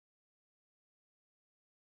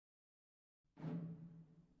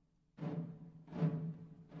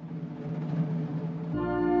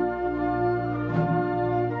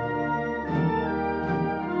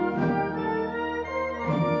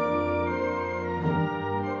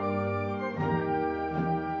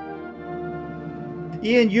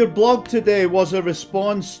Iain, your blog today was a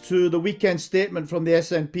response to the weekend statement from the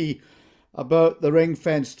SNP about the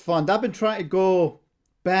ring-fenced fund. I've been trying to go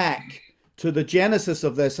back to the genesis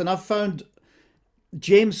of this, and I've found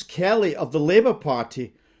James Kelly of the Labour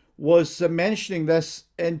Party was mentioning this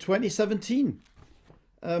in 2017.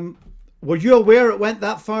 Were you aware it went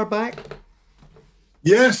that far back?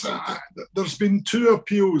 Yes, there's been two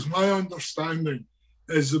appeals. My understanding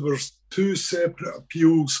is there were two separate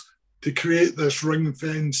appeals to create this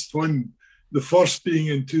ring-fenced fund, the first being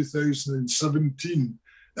in 2017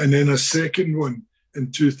 and then a second one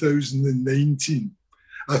in 2019.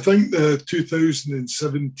 I think the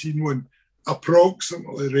 2017 one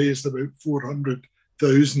approximately raised about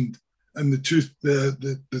 400,000 and the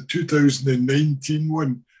 2019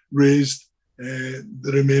 one raised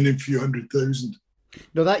the remaining few hundred thousand.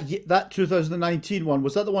 No, that 2019 one,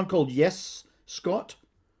 was that the one called Yes, Scott?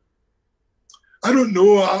 I don't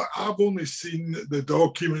know. I've only seen the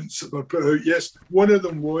documents that were put out. Yes, one of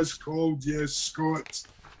them was called Yes, Scott.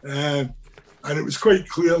 And it was quite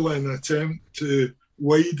clearly an attempt to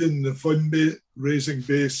widen the fundraising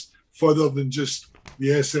base further than just the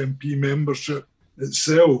SNP membership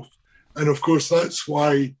itself. And of course, that's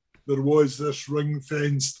why there was this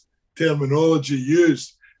ring-fenced terminology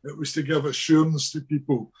used. It was to give assurance to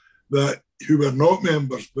people that who were not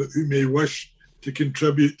members, but who may wish to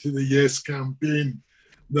contribute to the Yes campaign,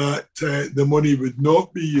 that the money would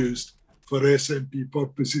not be used for SNP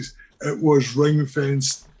purposes. It was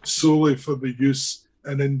ring-fenced solely for the use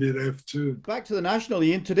in IndyRef 2. Back to the National,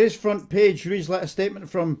 Iain. Today's front page reads like a statement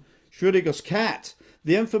from Schrödinger's cat.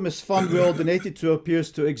 The infamous fund we all donated to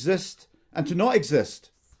appears to exist and to not exist.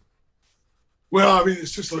 Well, I mean,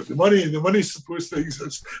 it's just like the money's supposed to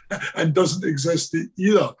exist and doesn't exist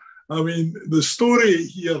either. I mean, the story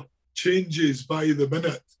here changes by the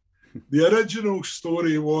minute. The original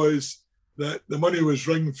story was that the money was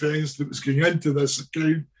ring-fenced, it was going into this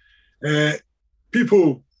account.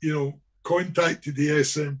 People, contacted the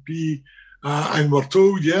SNP and were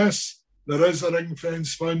told, yes, there is a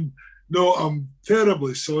ring-fenced fund. No, I'm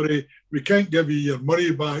terribly sorry, we can't give you your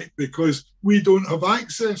money back because we don't have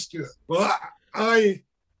access to it. Well, I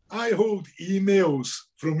hold emails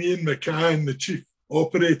from Ian McCann, the Chief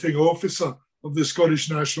Operating Officer of the Scottish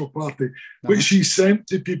National Party, which he sent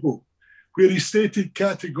to people, where he stated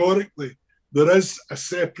categorically there is a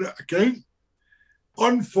separate account.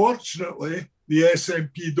 Unfortunately, the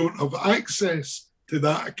SNP don't have access to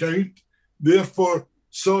that account. Therefore,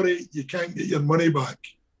 sorry, you can't get your money back.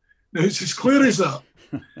 Now, it's as clear as that.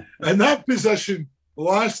 And that position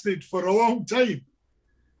lasted for a long time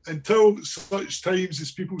until such times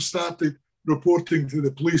as people started reporting to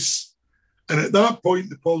the police. And at that point,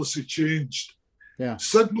 the policy changed. Yeah.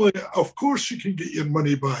 Suddenly, of course, you can get your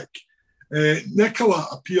money back. Nicola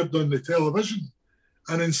appeared on the television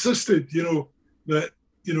and insisted, that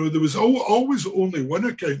there was always only one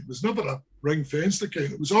account. It was never a ring-fenced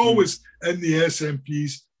account. It was always in the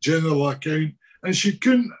SNP's general account. And she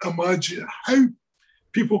couldn't imagine how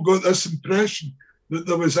people got this impression that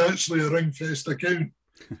there was actually a ring-fenced account.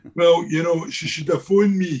 Well, she should have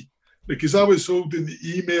phoned me because I was holding the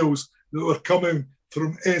emails that were coming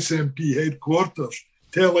from SNP headquarters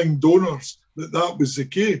telling donors that that was the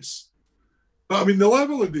case. But I mean, the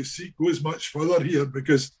level of deceit goes much further here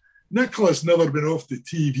because Nicola's never been off the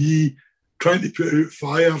TV trying to put out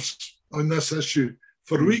fires on this issue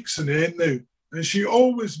for weeks on end now. And she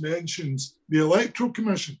always mentions the Electoral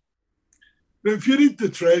Commission. But if you read the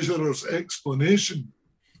Treasurer's explanation,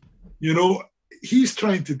 he's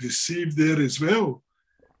trying to deceive there as well.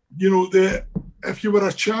 If you were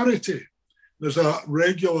a charity, there's a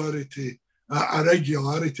regularity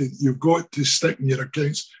that you've got to stick in your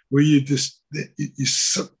accounts where you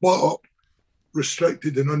split up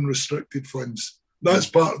restricted and unrestricted funds. That's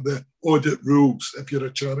part of the audit rules if you're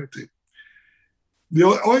a charity. The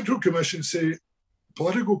Electoral Commission say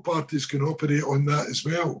political parties can operate on that as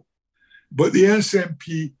well. But the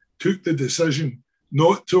SNP took the decision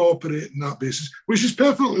not to operate on that basis, which is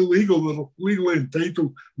perfectly legal. They're legally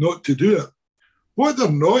entitled not to do it. What they're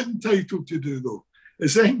not entitled to do, though,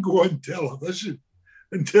 is then go on television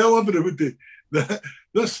and tell everybody that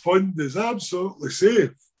this fund is absolutely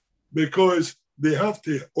safe because they have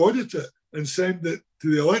to audit it and send it to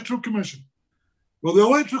the Electoral Commission. Well, the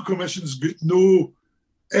Electoral Commission's got no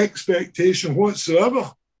expectation whatsoever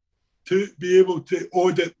to be able to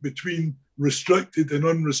audit between restricted and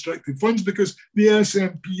unrestricted funds because the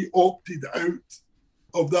SNP opted out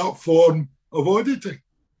of that form of auditing.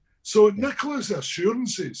 So Nicola's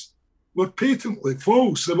assurances were patently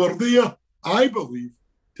false. They were there, I believe,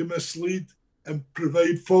 to mislead and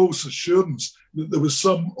provide false assurance that there was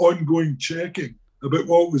some ongoing checking about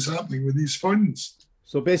what was happening with these funds.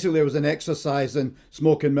 So basically, it was an exercise in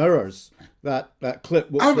smoke and mirrors. That clip.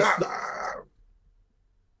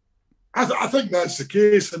 I think that's the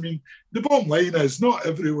case. I mean, the bottom line is not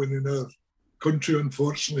everyone in our country,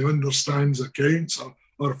 unfortunately, understands accounts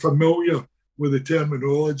or familiar with the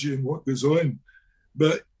terminology and what goes on.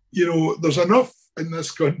 But, you know, there's enough in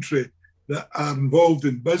this country that are involved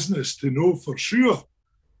in business to know for sure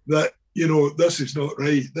that, you know, this is not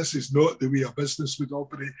right. This is not the way a business would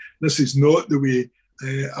operate. This is not the way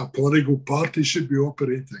a political party should be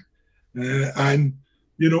operating. And,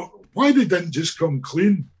 you know, why they didn't just come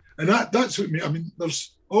clean. And that's what I mean,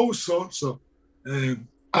 there's all sorts of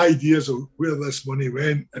ideas of where this money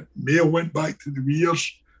went. It may have went back to the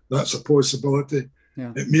Weirs. That's a possibility.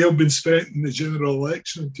 Yeah. It may have been spent in the general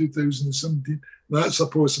election in 2017. That's a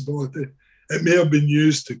possibility. It may have been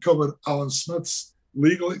used to cover Alan Smith's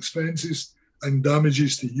legal expenses and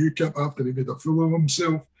damages to UKIP after he made a fool of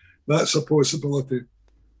himself. That's a possibility.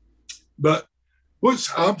 But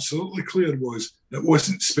what's absolutely clear was it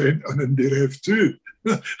wasn't spent on IndyRef 2.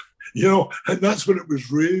 You know, and that's what it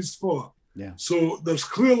was raised for. Yeah. So there's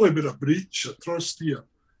clearly been a breach of trust here.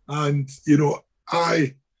 And, you know,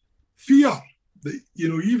 I fear that, you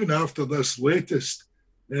know, even after this latest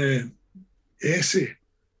essay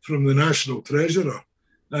from the National Treasurer,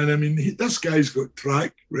 and I mean, this guy's got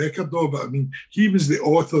track record of it. I mean, he was the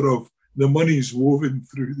author of The Money's Woven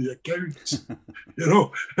Through the Accounts. You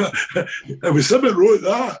know, it was him that wrote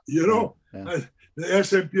that, you know. Yeah. And the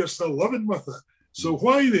SNP are still living with it. So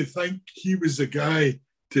why they think he was the guy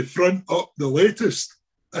to front up the latest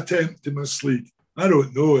attempt to mislead, I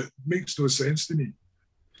don't know. It makes no sense to me.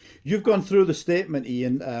 You've gone through the statement,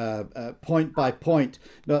 Iain, point by point.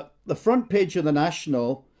 Now, the front page of the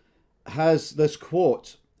National has this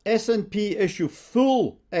quote: SNP issue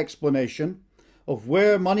full explanation of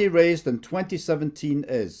where money raised in 2017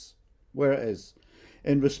 is, where it is,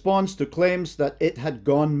 in response to claims that it had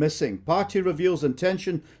gone missing. Party reveals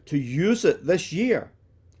intention to use it this year,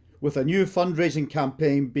 with a new fundraising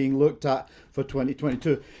campaign being looked at for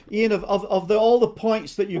 2022. Iain, of all the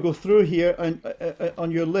points that you go through here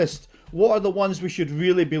on your list, what are the ones we should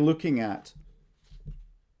really be looking at?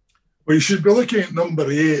 Well, you should be looking at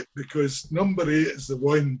number 8, because number 8 is the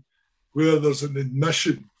one where there's an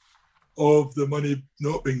admission of the money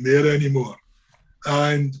not being there anymore.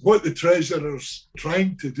 And what the Treasurer's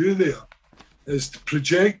trying to do there is to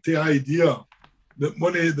project the idea that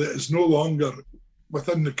money that is no longer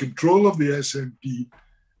within the control of the SNP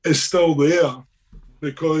is still there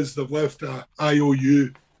because they've left a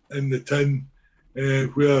IOU in the tin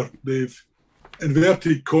where they've,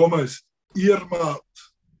 inverted commas, earmarked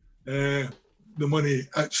the money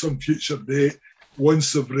at some future date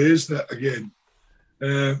once they've raised it again.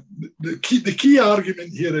 The key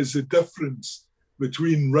argument here is the difference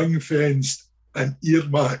between ring-fenced and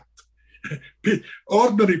earmarked.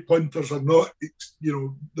 Ordinary punters are not, you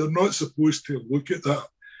know, they're not supposed to look at that.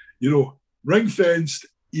 You know, ring-fenced,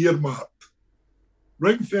 earmarked.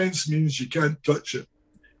 Ring-fenced means you can't touch it.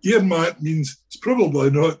 Earmarked means it's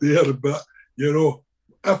probably not there, but, you know,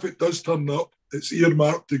 if it does turn up, it's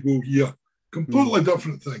earmarked to go here. Completely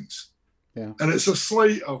different things. Yeah. And it's a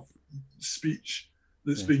sleight of speech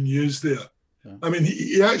that's being used there. Yeah. I mean,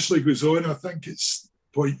 he actually goes on, I think it's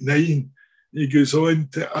point 9, he goes on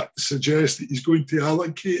to suggest that he's going to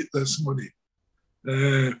allocate this money,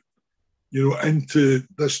 you know, into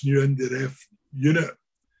this new IndyRef unit.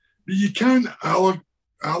 But you can't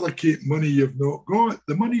allocate money you've not got.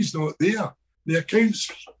 The money's not there. The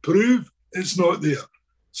accounts prove it's not there.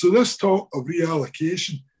 So this talk of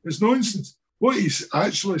reallocation is nonsense. What he's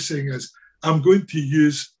actually saying is, I'm going to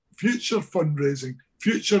use future fundraising,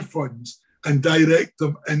 future funds, and direct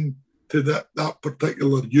them into that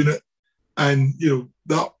particular unit. And, you know,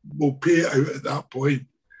 that will pay out at that point.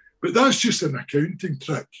 But that's just an accounting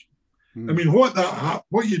trick. I mean, what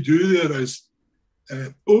you do there is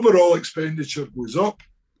overall expenditure goes up.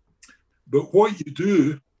 But what you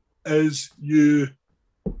do is you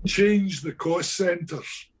change the cost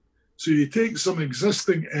centres. So you take some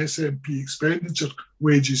existing SNP expenditure,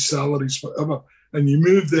 wages, salaries, whatever, and you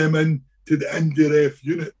move them into the IndyRef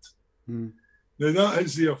unit. Now that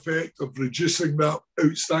has the effect of reducing that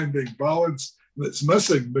outstanding balance that's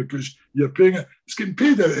missing because you're paying it. It's getting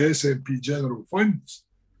paid out of SNP general funds.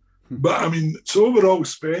 But I mean, so overall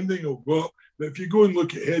spending will go up. But if you go and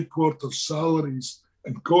look at headquarters salaries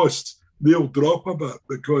and costs, they'll drop a bit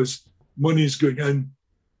because money's going in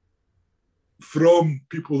from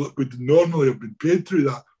people that would normally have been paid through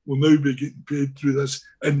that will now be getting paid through this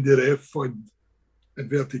IndyRef fund,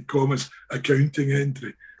 inverted commas, accounting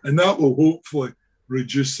entry. And that will hopefully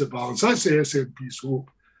reduce the balance. That's the SNP's hope,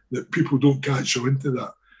 that people don't catch on to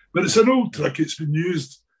that. But it's an old trick. It's been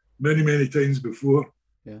used many, many times before.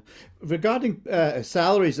 Yeah. Regarding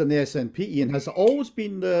salaries in the SNP, Iain, has it always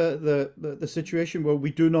been the situation where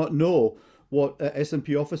we do not know what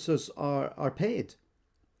SNP officers are paid?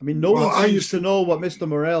 I mean, no one seems to know what Mr.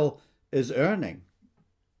 Morell is earning.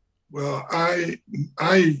 Well, I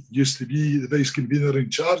used to be the vice convener in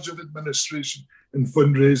charge of administration and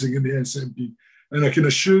fundraising in the SNP. And I can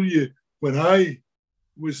assure you, when I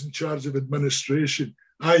was in charge of administration,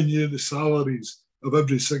 I knew the salaries of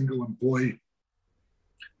every single employee.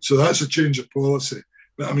 So that's a change of policy.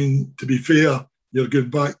 But I mean, to be fair, you're going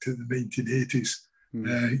back to the 1980s,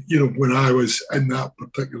 you know, when I was in that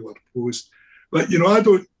particular post. But, you know, I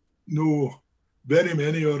don't know very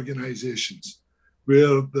many organisations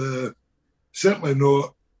where certainly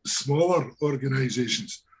not smaller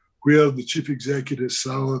organisations, where the chief executive's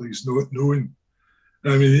salary is not known.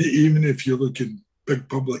 I mean, even if you look in big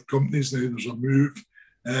public companies now, there's a move,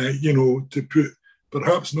 you know, to put,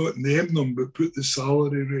 perhaps not name them, but put the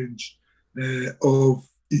salary range of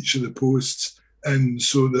each of the posts in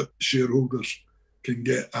so that shareholders can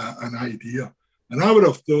get an idea. And I would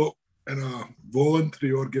have thought in a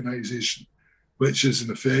voluntary organisation, which is in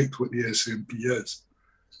effect what the SNP is,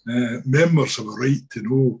 members have a right to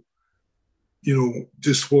know, you know,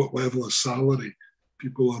 just what level of salary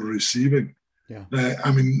people are receiving. Yeah.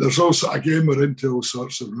 I mean, there's also, again, we're into all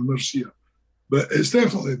sorts of rumours here, but it's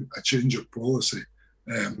definitely a change of policy.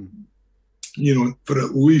 You know, for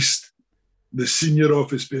at least the senior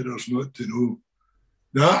office bearers not to know.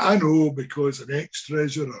 Now, I know because an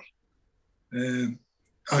ex-treasurer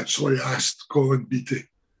actually asked Colin Beattie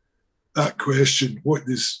that question, what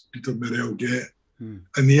does Peter Morell get?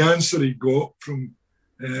 And the answer he got from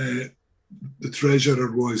the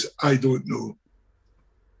treasurer was, I don't know.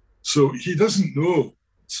 So he doesn't know.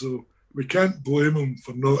 So we can't blame him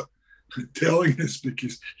for not telling us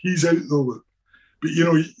because he's out the loop. But, you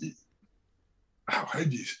know, how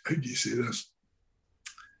do you say this?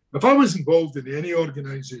 If I was involved in any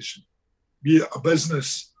organisation, be it a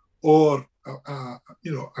business or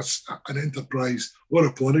you know, an enterprise or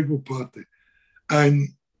a political party, and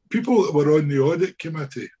people that were on the audit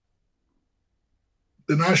committee,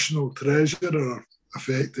 the national treasurer,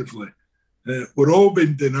 effectively, were all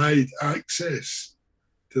being denied access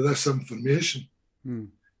to this information.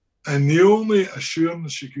 And the only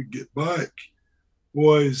assurance you could get back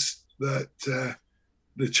was that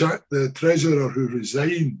the treasurer who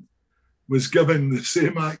resigned was given the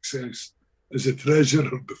same access as the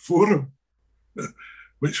treasurer before him,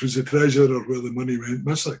 which was the treasurer where the money went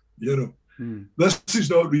missing, you know. This is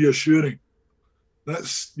not reassuring.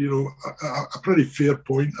 That's, you know, a pretty fair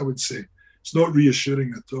point, I would say. It's not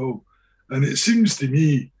reassuring at all. And it seems to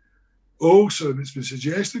me also, and it's been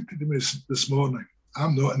suggested to me this morning,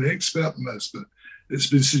 I'm not an expert in this, but it's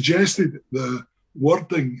been suggested that the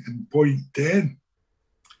wording in point 10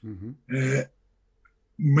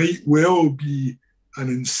 might well be an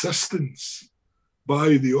insistence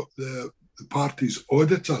by the party's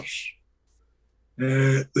auditors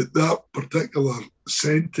that particular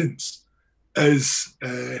sentence is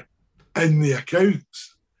in the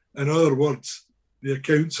accounts. In other words, the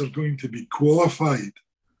accounts are going to be qualified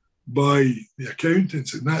by the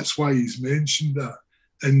accountants, and that's why he's mentioned that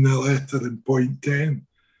in the letter in point 10,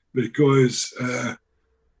 because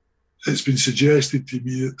it's been suggested to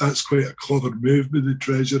me that that's quite a clever move by the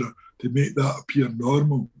treasurer to make that appear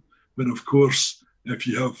normal, when of course if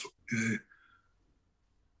you have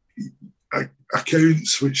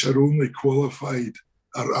accounts which are only qualified,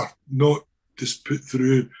 are not just put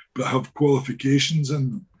through but have qualifications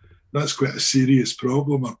in them, that's quite a serious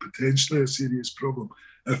problem, or potentially a serious problem,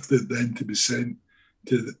 if they're then to be sent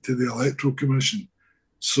to the Electoral Commission.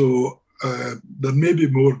 So there may be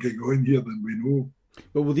more going on here than we know.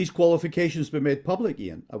 But will these qualifications be made public,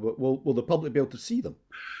 Iain? Will the public be able to see them?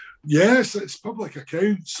 Yes, it's public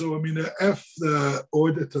accounts. So, I mean, if the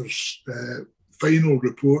auditor's final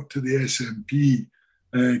report to the SNP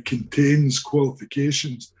contains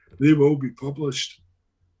qualifications, they will be published.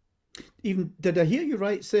 Even, did I hear you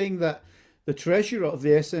right saying that the treasurer of the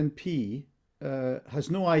SNP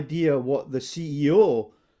has no idea what the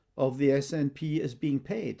CEO of the SNP is being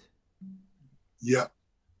paid? Yeah,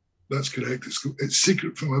 that's correct. It's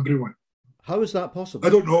secret from everyone. How is that possible?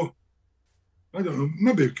 I don't know.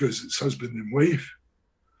 Maybe because it's husband and wife.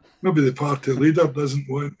 Maybe the party leader doesn't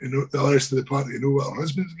want the rest of the party to know what her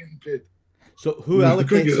husband's getting paid. So who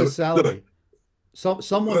allocates his salary?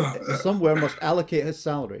 Someone somewhere must allocate his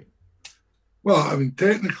salary. Well, I mean,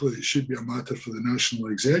 technically it should be a matter for the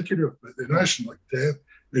national executive, but the national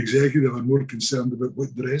executive are more concerned about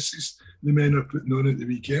what dresses the men are putting on at the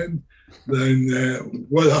weekend than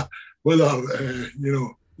whether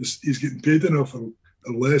he's getting paid enough or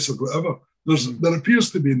less or whatever. There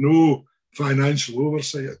appears to be no financial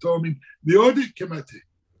oversight at all. I mean, the audit committee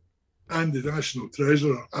and the National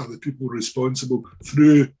Treasurer are the people responsible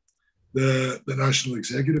through the National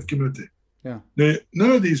Executive Committee. Yeah. Now,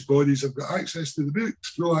 none of these bodies have got access to the books,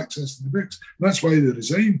 full access to the books. That's why they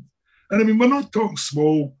resigned. And I mean, we're not talking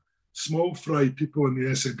small fry people in the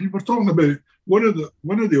SNP. We're talking about one of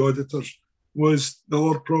the auditors was the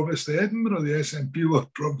Lord Provost of Edinburgh, the SNP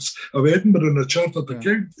Lord Provost of Edinburgh, and a chartered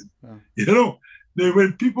accountant. Yeah. You know, now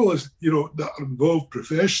when people that are involved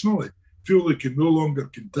professionally feel they can no longer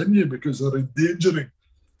continue because they're endangering,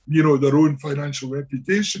 their own financial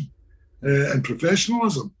reputation and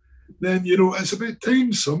professionalism, then it's about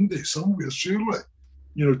time somebody somewhere surely,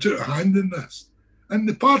 took a hand in this. And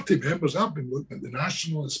the party members, I've been looking at the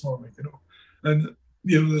National this morning, and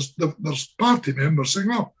there's party members saying,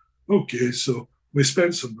 well, okay, so we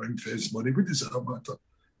spent some ring fence money. What does that matter?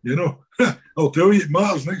 I'll tell you, it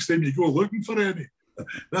matters next time you go looking for any.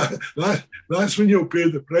 That's when you'll pay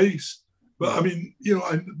the price. But I mean,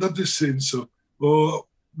 and they're just saying so. Well,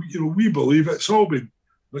 we believe it's all been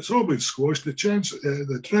squashed.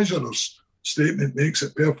 The Treasurer's statement makes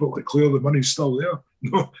it perfectly clear the money's still there.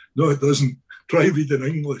 No, it doesn't. Try reading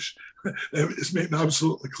English. It's making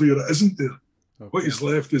absolutely clear it isn't there. Okay. What is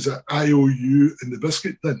left is an IOU in the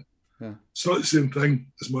biscuit tin. Yeah. It's not the same thing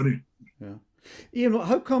as money. Yeah. Iain,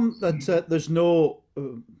 how come that there's no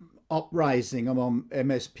uprising among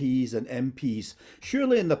MSPs and MPs?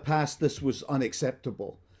 Surely in the past this was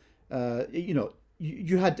unacceptable.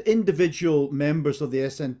 You had individual members of the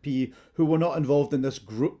SNP who were not involved in this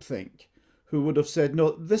groupthink, who would have said,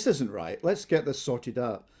 no, this isn't right. Let's get this sorted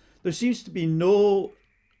out. There seems to be no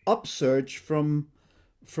upsurge from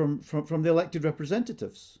the elected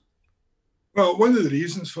representatives. Well, one of the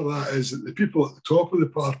reasons for that is that the people at the top of the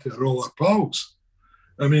party are all our pals.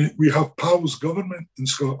 I mean, we have pals government in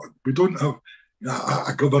Scotland. We don't have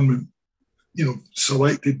a government,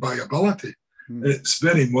 selected by ability. It's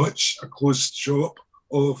very much a closed shop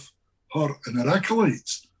of her and her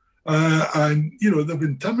acolytes. And they've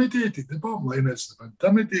intimidated, the bottom line is they've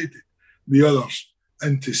intimidated the others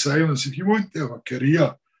into silence. If you want to have a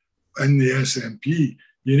career in the SNP,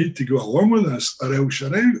 you need to go along with this or else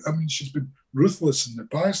you're out. I mean, she's been ruthless in the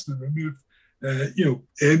past and removed,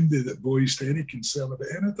 MD that voiced any concern about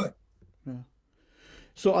anything. Yeah.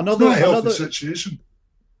 So another situation.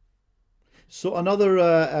 So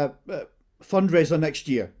another fundraiser next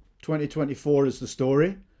year, 2024 is the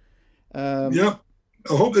story. Yeah,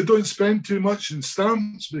 I hope they don't spend too much in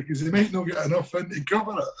stamps because they might not get enough in to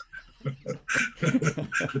cover it.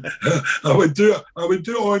 I would do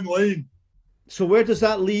it online. So where does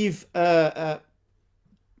that leave the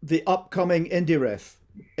upcoming IndyRef?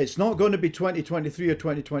 It's not going to be 2023 or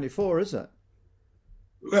 2024, is it?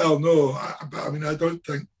 Well, no. I don't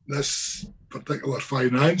think this particular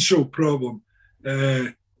financial problem,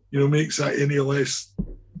 makes that any less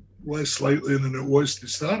likely than it was to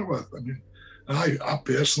start with. I mean, I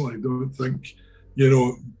personally don't think,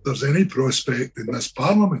 there's any prospect in this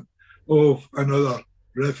Parliament of another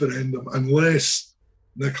referendum unless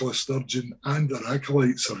Nicola Sturgeon and her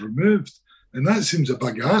acolytes are removed. And that seems a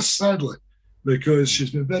big ask, sadly, because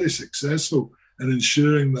she's been very successful in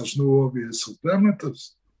ensuring there's no obvious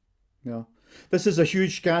alternatives. Yeah. This is a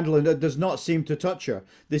huge scandal and it does not seem to touch her.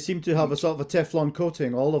 They seem to have a sort of a Teflon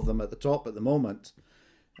coating, all of them at the top at the moment.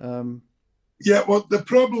 Yeah, well, the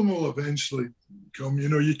problem will eventually come.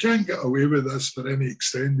 You can't get away with this for any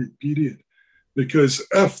extended period because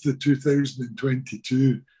if the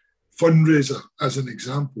 2022 fundraiser, as an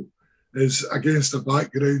example, is against a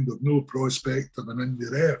background of no prospect of an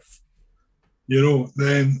IndyRef,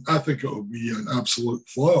 then I think it'll be an absolute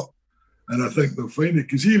flop. And I think they'll find it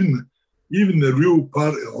because even the real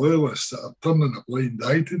party loyalists that are turning a blind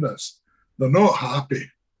eye to this, they're not happy.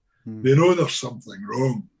 They know there's something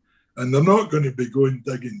wrong and they're not going to be going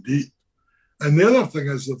digging deep. And the other thing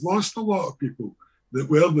is they've lost a lot of people that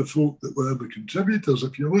were the folk that were the contributors.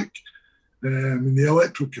 If you look, the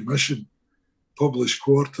Electoral Commission published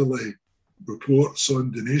quarterly reports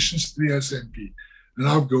on donations to the SNP. And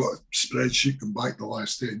I've got a spreadsheet going back the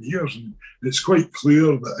last 10 years. And it's quite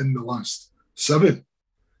clear that in the last 7,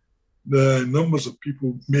 the numbers of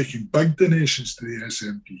people making big donations to the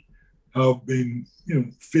SNP have been,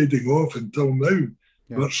 fading off until now.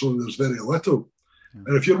 Yeah. Virtually there's very little. Yeah.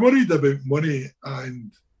 And if you're worried about money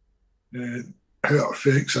and how it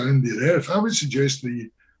affects IndyRef, I would suggest that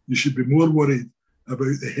you should be more worried about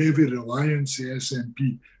the heavy reliance the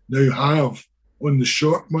SNP now have on the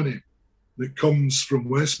short money that comes from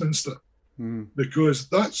Westminster, because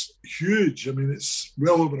that's huge. I mean, it's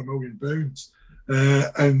well over £1 million.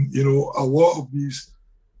 And, you know, a lot of these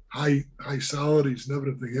high salaries and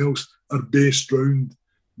everything else are based around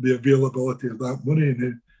the availability of that money.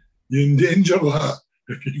 And you endanger that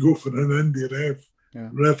if you go for an Indy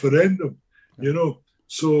referendum, you know.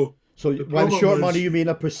 So by the short money, you mean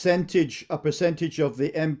a percentage of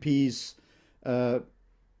the MPs'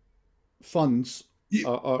 funds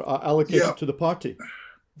are allocated to the party?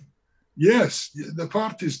 Yes, the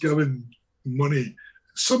party's given money.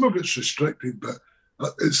 Some of it's restricted, but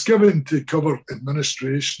it's given to cover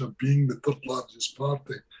administration of being the third largest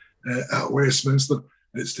party at Westminster.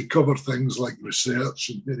 It's to cover things like research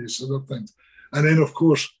and various other things. And then, of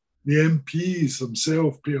course, the MPs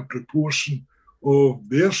themselves pay a proportion of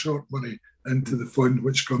their short money into the fund,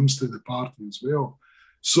 which comes to the party as well.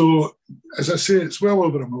 So, as I say, it's well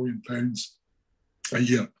over £1 million a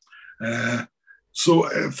year. So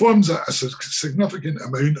it forms a significant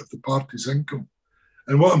amount of the party's income.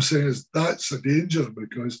 And what I'm saying is that's a danger,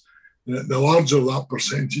 because the larger that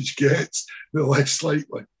percentage gets, the less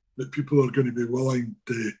likely that people are going to be willing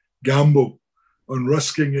to gamble on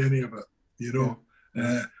risking any of it, you know.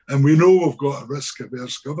 And we know we've got a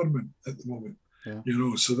risk-averse government at the moment, you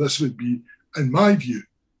know, so this would be, in my view,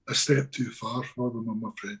 a step too far for them, I'm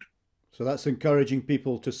afraid. So that's encouraging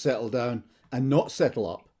people to settle down and not settle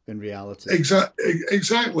up in reality.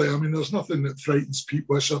 Exactly. I mean, there's nothing that frightens Pete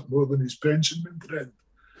Wishart more than his pension being threatened.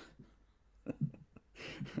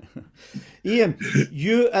 Iain,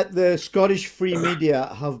 you at the Scottish Free Media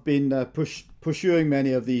have been pursuing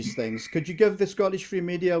many of these things. Could you give the Scottish Free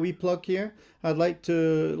Media a wee plug here? I'd like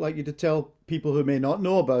you to tell people who may not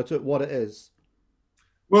know about it what it is.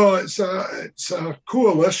 Well, it's a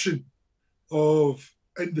coalition of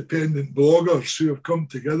independent bloggers who have come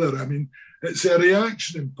together. I mean, it's a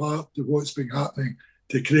reaction in part to what's been happening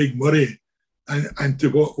to Craig Murray and to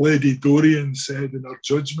what Lady Dorian said in her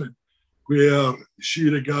judgment, where she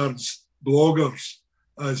regards bloggers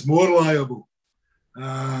as more liable,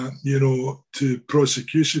 you know, to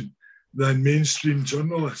prosecution than mainstream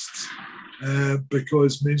journalists,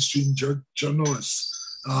 because mainstream journalists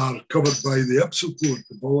are covered by the IPSO code,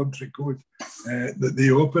 the voluntary code that they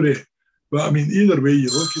operate. But I mean, either way you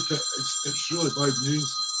look at it, it's really bad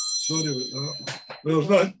news. Sorry about that. Well, it's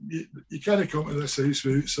not, you can't come to this house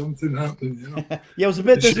without something happening, you know. Yeah, I was a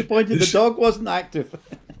bit disappointed the dog wasn't active.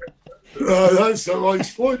 That's well,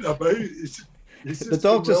 he's floating about. He's the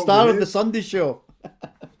dog's a star of the Sunday show.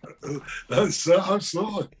 That's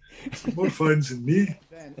absolutely. More fans than me.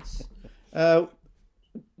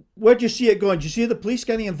 Where do you see it going? Do you see the police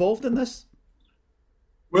getting involved in this?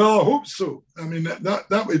 Well, I hope so. I mean,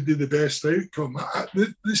 that would be the best outcome.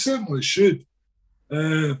 They certainly should.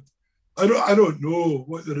 I don't know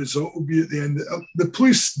what the result will be at the end. The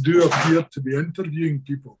police do appear to be interviewing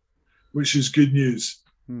people, which is good news.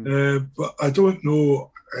 But I don't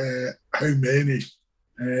know how many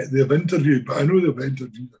they've interviewed. But I know they've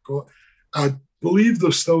interviewed a couple. I believe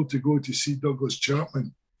they're still to go to see Douglas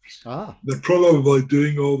Chapman. They're probably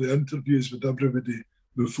doing all the interviews with everybody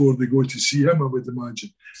before they go to see him, I would imagine.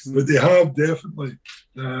 But they have definitely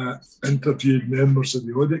interviewed members of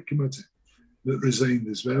the audit committee that resigned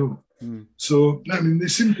as well. So, I mean, they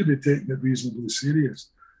seem to be taking it reasonably serious.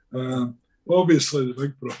 Obviously, the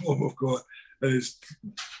big problem we've got is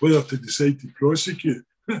whether to decide to prosecute.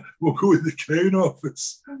 We'll go with the Crown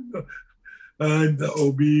Office. And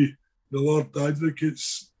it'll be the Lord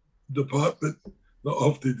Advocate's department that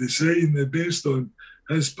have to decide, based on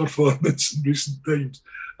his performance in recent times.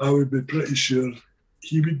 I would be pretty sure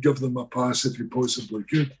he would give them a pass if he possibly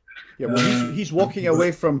could. Yeah, well, he's walking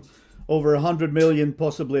away from over 100 million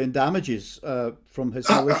possibly in damages from his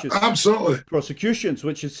malicious prosecutions,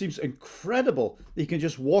 which it seems incredible that he can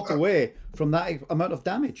just walk away from that amount of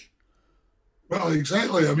damage. Well,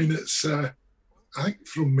 exactly. I mean, it's I think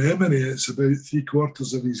from memory, it's about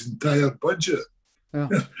 3/4 of his entire budget. Yeah.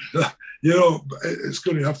 You know, it's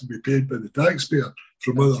going to have to be paid by the taxpayer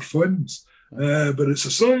from other funds. But it's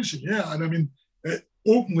astonishing, yeah. And I mean, it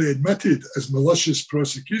openly admitted as malicious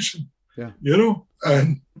prosecution, you know.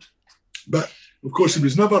 But of course, he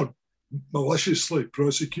was never maliciously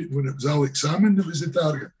prosecuted when it was Alex Salmond that was the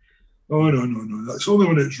target. Oh, no. That's only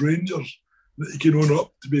when it's Rangers that you can own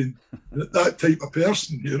up to being that type of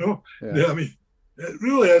person, you know. Yeah, I mean, it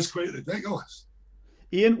really is quite ridiculous.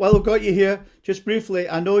 Iain, while I've got you here, just briefly,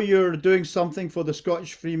 I know you're doing something for the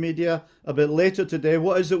Scottish Free Media a bit later today.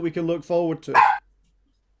 What is it we can look forward to?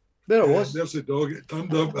 There it was. There's the dog. It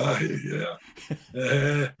turned up. Yeah.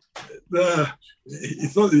 He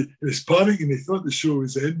thought he was panicking. He thought the show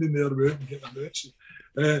was ending there. We weren't getting a mention.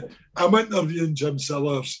 I'm interviewing Jim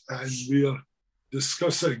Sellers, and we are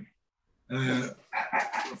discussing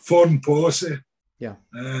foreign policy. Yeah.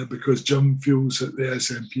 Because Jim feels that the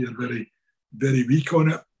SNP are very, very weak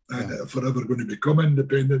on it, and if we're ever going to become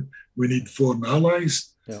independent, we need foreign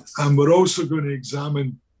allies. Yeah. And we're also going to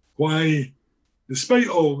examine why, despite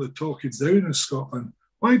all the talking down in Scotland,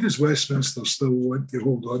 why does Westminster still want to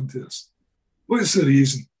hold on to us? What's the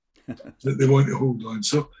reason that they want to hold on?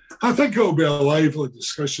 So I think it'll be a lively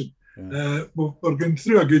discussion. Yeah. We're going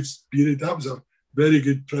through a good period. That was a very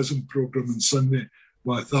good prison programme on Sunday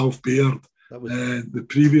with Alf Baird. And the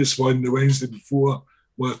previous one, the Wednesday before,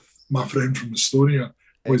 with my friend from Estonia,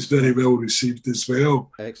 was very well received as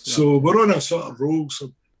well. Excellent. So we're on a sort of roll.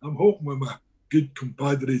 So I'm hoping with my good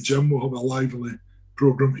compadre Jim, we'll have a lively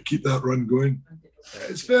programme to keep that run going.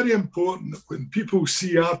 It's very important that when people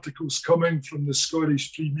see articles coming from the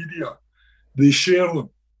Scottish free media, they share them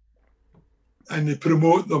and they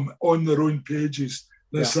promote them on their own pages,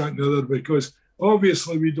 this, that and the other, because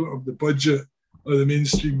obviously we don't have the budget of the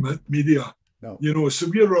mainstream media. No. You know, so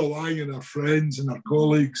we're relying on our friends and our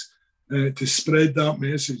colleagues to spread that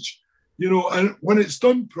message. You know, and when it's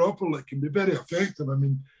done properly, it can be very effective. I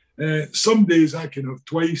mean, some days I can have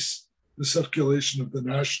twice the circulation of the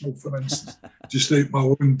National, for instance, just out my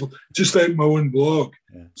own blog.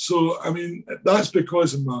 Yeah. So, I mean, that's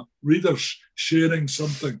because of my readers sharing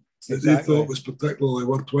something that they thought was particularly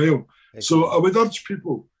worthwhile. Exactly. So I would urge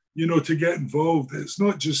people, you know, to get involved. It's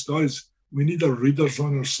not just us. We need our readers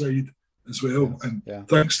on our side as well. And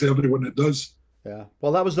thanks to everyone that does. Yeah.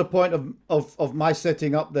 Well, that was the point of my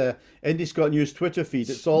setting up the IndyScotNews Twitter feed.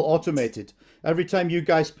 It's all automated. Every time you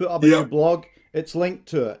guys put up a new blog, it's linked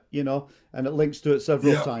to it, you know, and it links to it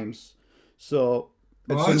several times. So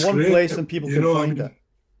it's in one place and people can find it.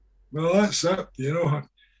 Well, that's it, you know.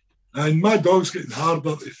 And my dog's getting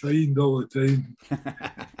harder to find all the time.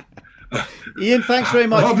 Ian, thanks very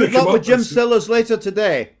much. Good luck with Jim Sellers later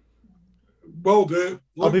today. Will do.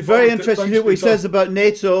 I'll be very interested to hear what he says about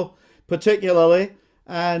NATO, particularly,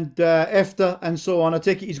 and EFTA and so on. I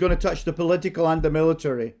take it he's going to touch the political and the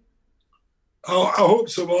military. I hope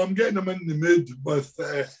so. Well, I'm getting him in the mood with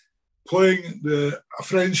playing a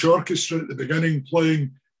French orchestra at the beginning,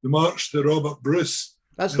 playing the March to Robert Bruce.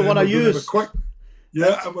 That's the one I use.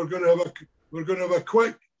 And we're going to have a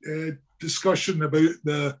quick discussion about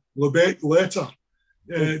the Lubeck letter,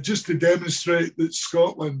 just to demonstrate that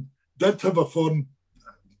Scotland did have a foreign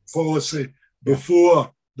policy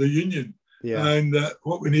before the Union, and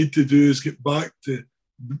what we need to do is get back to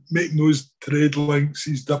making those trade links,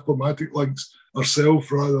 these diplomatic links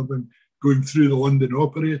ourselves, rather than going through the London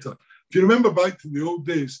operator. If you remember back to the old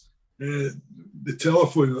days, the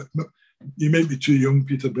telephone, you might be too young,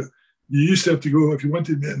 Peter, but you used to have to go, if you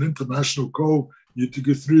wanted to make an international call, you had to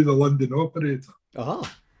go through the London operator.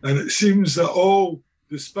 And it seems that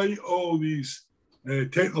despite all these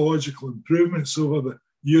technological improvements over the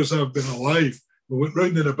years I've been alive, we went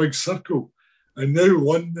round in a big circle. And now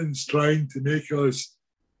London's trying to make us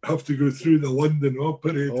have to go through the London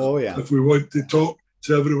operator if we want to talk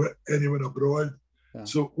to anyone abroad. Yeah.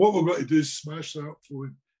 So what we've got to do is smash that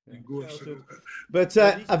phone and go. But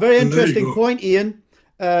a very interesting point, Ian.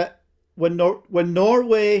 When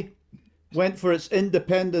Norway went for its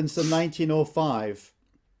independence in 1905,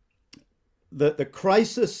 the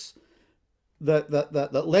crisis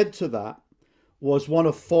that led to that was one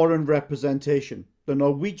of foreign representation. The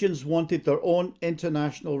Norwegians wanted their own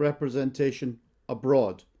international representation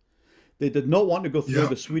abroad. They did not want to go through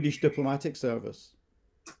the Swedish diplomatic service.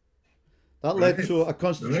 That led to a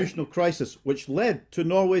constitutional crisis, which led to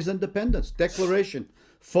Norway's independence declaration,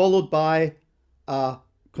 followed by a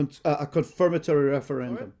confirmatory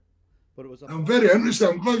referendum. But it was I'm very interested.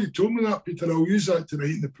 I'm glad you told me that, Peter. I'll use that tonight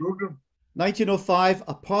in the programme. 1905,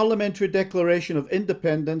 a parliamentary declaration of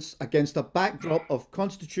independence against a backdrop of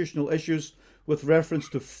constitutional issues with reference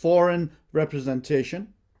to foreign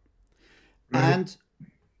representation. And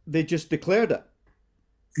they just declared it.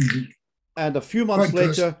 And a few months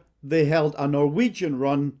later, they held a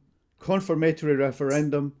Norwegian-run confirmatory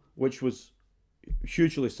referendum, which was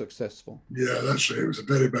hugely successful. Yeah, that's right. It was a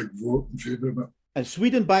very big vote in favour of it. And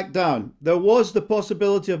Sweden backed down. There was the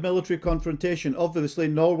possibility of military confrontation. Obviously,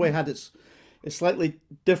 Norway had its slightly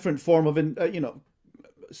different form of,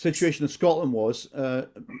 situation in Scotland was.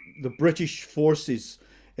 The British forces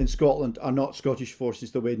in Scotland are not Scottish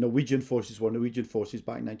forces the way Norwegian forces were Norwegian forces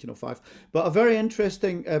back in 1905. But a very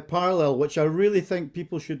interesting parallel, which I really think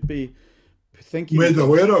people should be thinking made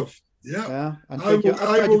aware of. Yeah. Yeah, and I I've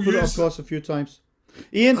tried to put it use, across a few times.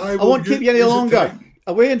 Iain, I will won't keep you any use it longer. tonight.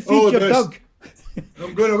 Away and feed All the your best. dog.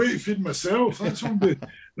 I'm going away to feed myself. That's what I'm doing.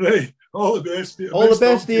 Right. All the best. All the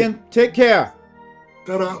best, Iain. Take care.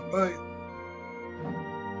 Ta-ra. Bye.